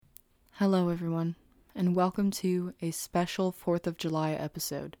Hello, everyone, and welcome to a special 4th of July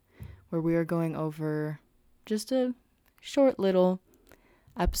episode where we are going over just a short little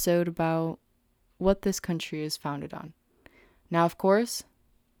episode about what this country is founded on. Now, of course,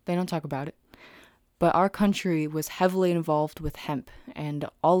 they don't talk about it, but our country was heavily involved with hemp, and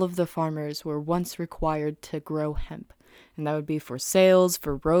all of the farmers were once required to grow hemp. And that would be for sails,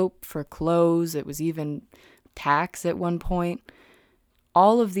 for rope, for clothes. It was even tax at one point.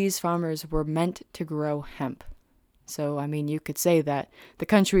 All of these farmers were meant to grow hemp. So, you could say that the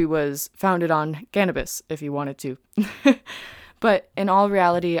country was founded on cannabis if you wanted to. But in all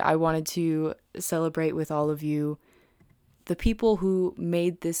reality, I wanted to celebrate with all of you the people who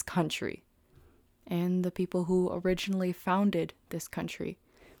made this country and the people who originally founded this country.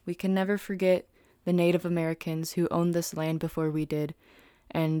 We can never forget the Native Americans who owned this land before we did,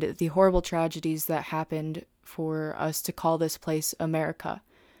 and the horrible tragedies that happened for us to call this place America.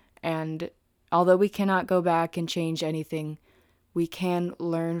 And although we cannot go back and change anything, we can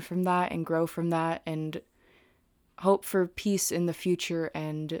learn from that and grow from that and hope for peace in the future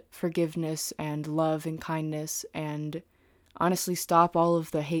and forgiveness and love and kindness and honestly stop all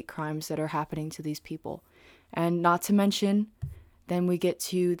of the hate crimes that are happening to these people. And not to mention, then we get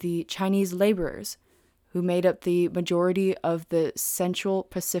to the Chinese laborers who made up the majority of the Central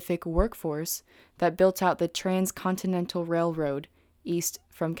Pacific workforce that built out the Transcontinental Railroad east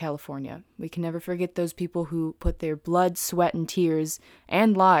from California. We can never forget those people who put their blood, sweat, and tears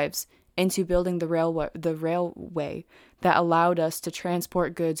and lives into building the railway that allowed us to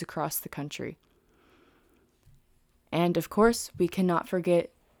transport goods across the country. And of course, we cannot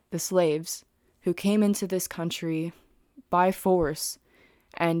forget the slaves who came into this country by force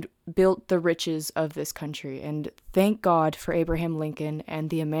and built the riches of this country. And thank God for Abraham Lincoln and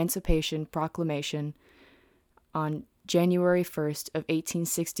the Emancipation Proclamation on January 1st of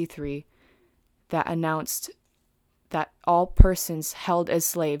 1863 that announced that all persons held as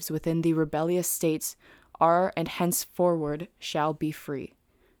slaves within the rebellious states are and henceforward shall be free.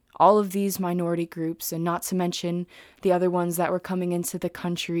 All of these minority groups, and not to mention the other ones that were coming into the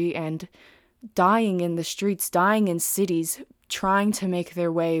country and dying in the streets, dying in cities, trying to make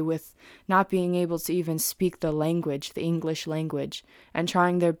their way with not being able to even speak the language, the English language, and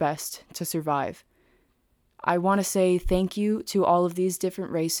trying their best to survive. I want to say thank you to all of these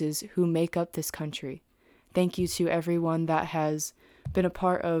different races who make up this country. Thank you to everyone that has been a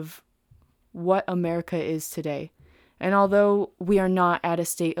part of what America is today. And although we are not at a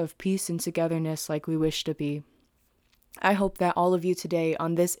state of peace and togetherness like we wish to be, I hope that all of you today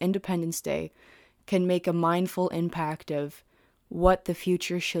on this Independence Day can make a mindful impact of what the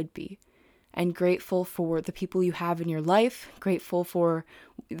future should be, and grateful for the people you have in your life, grateful for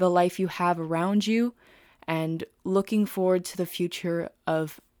the life you have around you, and looking forward to the future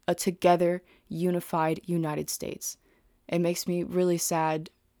of a together, unified United States. It makes me really sad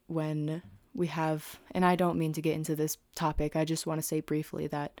when we have, and I don't mean to get into this topic, I just want to say briefly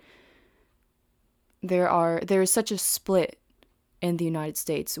that there is such a split in the United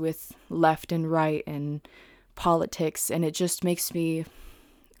States with left and right and politics, and it just makes me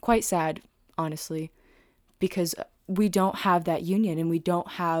quite sad, honestly, because we don't have that union, and we don't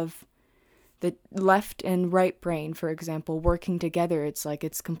have the left and right brain, for example, working together. It's like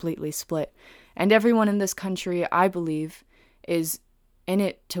it's completely split. And everyone in this country, I believe, is in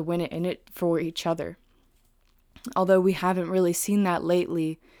it to win it, in it for each other. Although we haven't really seen that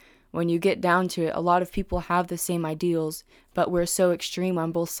lately, when you get down to it, a lot of people have the same ideals, but we're so extreme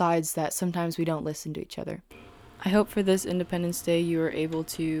on both sides that sometimes we don't listen to each other. I hope for this Independence Day you are able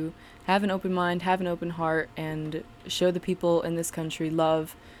to have an open mind, have an open heart, and show the people in this country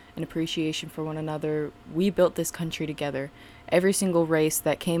love and appreciation for one another. We built this country together. Every single race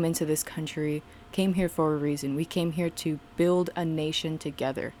that came into this country came here for a reason. We came here to build a nation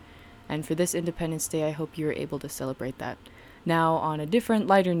together. And for this Independence Day, I hope you're able to celebrate that. Now, on a different,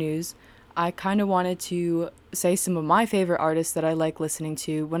 lighter news, I kind of wanted to say some of my favorite artists that I like listening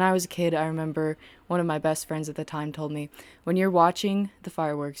to. When I was a kid, I remember one of my best friends at the time told me, when you're watching the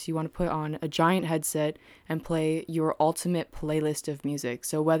fireworks, you want to put on a giant headset and play your ultimate playlist of music.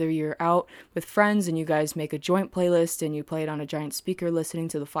 So whether you're out with friends and you guys make a joint playlist and you play it on a giant speaker listening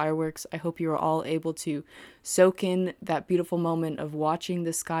to the fireworks, I hope you are all able to soak in that beautiful moment of watching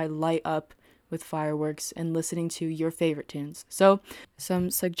the sky light up with fireworks and listening to your favorite tunes. So,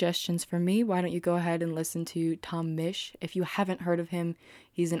 some suggestions for me. Why don't you go ahead and listen to Tom Misch? If you haven't heard of him,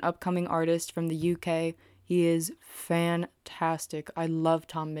 he's an upcoming artist from the UK. He is fantastic. I love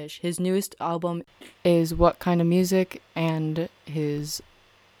Tom Misch. His newest album is What Kind of Music, and his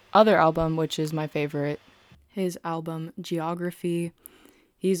other album, which is my favorite, his album Geography,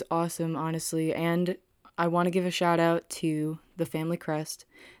 He's awesome, honestly. And I want to give a shout out to the Family Crest.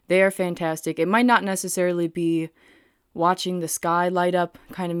 They are fantastic. It might not necessarily be watching the sky light up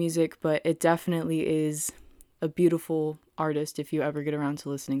kind of music, but it definitely is a beautiful artist if you ever get around to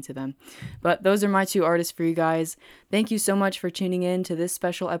listening to them. But those are my two artists for you guys. Thank you so much for tuning in to this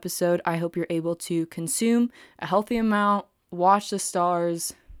special episode. I hope you're able to consume a healthy amount, watch the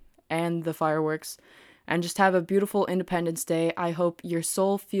stars and the fireworks, and just have a beautiful Independence Day. I hope your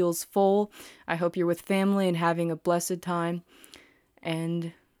soul feels full. I hope you're with family and having a blessed time.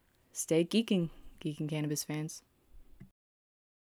 And stay geeking, Geeking Cannabis fans.